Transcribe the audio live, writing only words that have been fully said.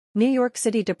New York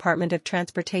City Department of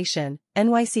Transportation,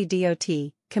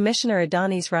 NYCDOT, Commissioner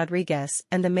Adonis Rodriguez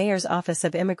and the Mayor's Office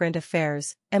of Immigrant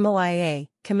Affairs, MOIA,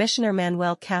 Commissioner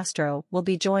Manuel Castro will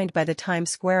be joined by the Times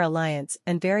Square Alliance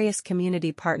and various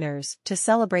community partners to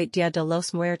celebrate Dia de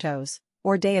los Muertos,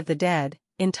 or Day of the Dead,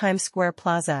 in Times Square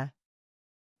Plaza.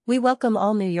 We welcome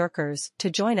all New Yorkers to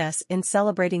join us in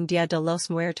celebrating Dia de los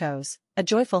Muertos, a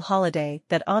joyful holiday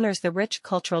that honors the rich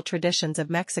cultural traditions of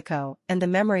Mexico and the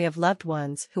memory of loved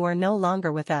ones who are no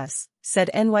longer with us, said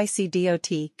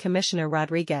NYCDOT Commissioner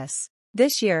Rodriguez.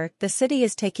 This year, the city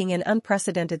is taking an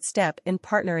unprecedented step in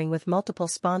partnering with multiple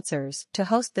sponsors to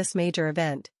host this major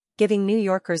event, giving New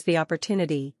Yorkers the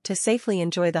opportunity to safely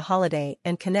enjoy the holiday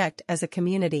and connect as a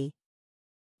community.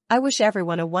 I wish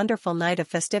everyone a wonderful night of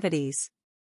festivities.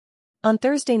 On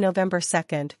Thursday, November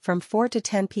 2nd, from 4 to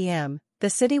 10 p.m., the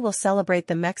city will celebrate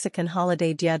the Mexican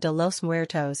holiday Dia de los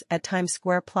Muertos at Times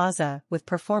Square Plaza with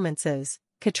performances,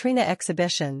 Catrina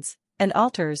exhibitions, and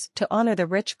altars to honor the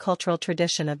rich cultural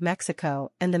tradition of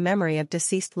Mexico and the memory of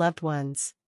deceased loved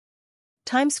ones.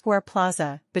 Times Square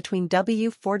Plaza, between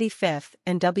W45th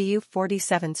and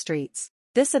W47 streets.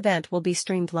 This event will be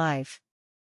streamed live.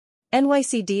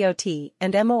 NYCDOT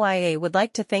and MOIA would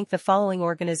like to thank the following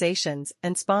organizations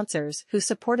and sponsors who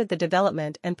supported the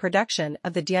development and production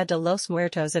of the Dia de los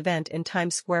Muertos event in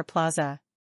Times Square Plaza.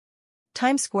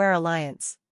 Times Square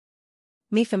Alliance.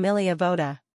 Mi Familia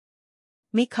Vota.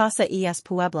 Mi Casa es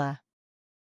Puebla.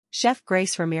 Chef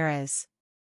Grace Ramirez.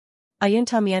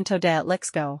 Ayuntamiento de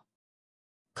Atlixco.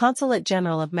 Consulate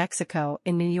General of Mexico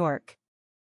in New York.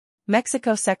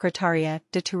 Mexico Secretaría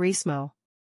de Turismo.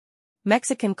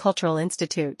 Mexican Cultural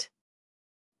Institute.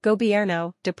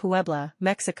 Gobierno de Puebla,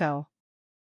 Mexico.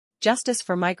 Justice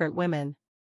for Migrant Women.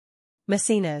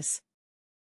 Mecenas.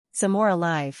 Zamora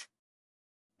Live.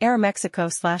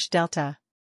 Aeromexico/Delta.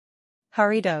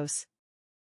 Jarritos.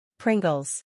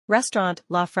 Pringles. Restaurant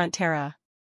La Frontera.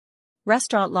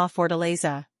 Restaurant La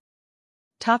Fortaleza.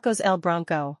 Tacos El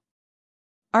Bronco.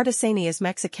 Artesanías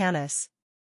Mexicanas.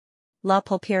 La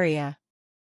Pulperia.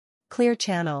 Clear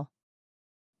Channel.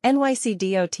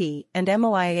 NYCDOT and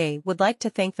MOIA would like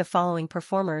to thank the following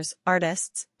performers,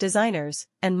 artists, designers,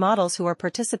 and models who are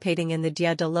participating in the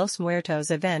Dia de los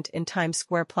Muertos event in Times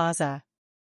Square Plaza.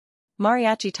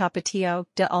 Mariachi Tapatio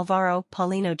de Alvaro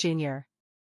Paulino Jr.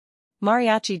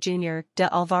 Mariachi Jr. de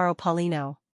Alvaro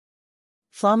Paulino.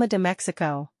 Flama de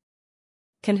Mexico.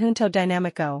 Conjunto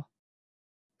Dinámico.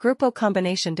 Grupo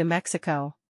Combinación de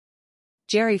Mexico.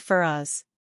 Jerry Ferraz.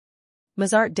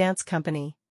 Mozart Dance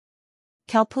Company.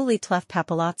 Calpulli Tlef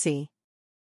Papalozzi.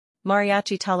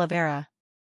 Mariachi Talavera.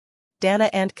 Dana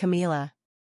and Camila.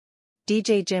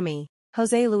 DJ Jimmy,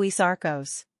 Jose Luis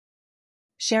Arcos.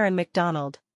 Sharon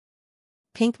McDonald.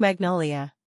 Pink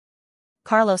Magnolia.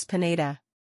 Carlos Pineda.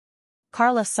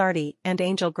 Carla Sardi and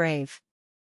Angel Grave.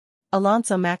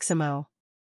 Alonso Maximo.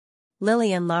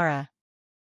 Lillian Lara.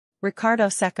 Ricardo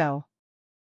Seco.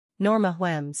 Norma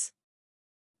Huems.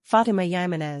 Fatima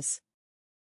Jimenez.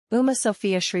 Uma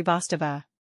Sofia Shrivastava.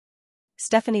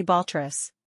 Stephanie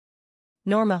Baltras.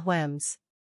 Norma Huems.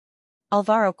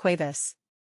 Alvaro Cuevas.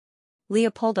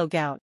 Leopoldo Gout.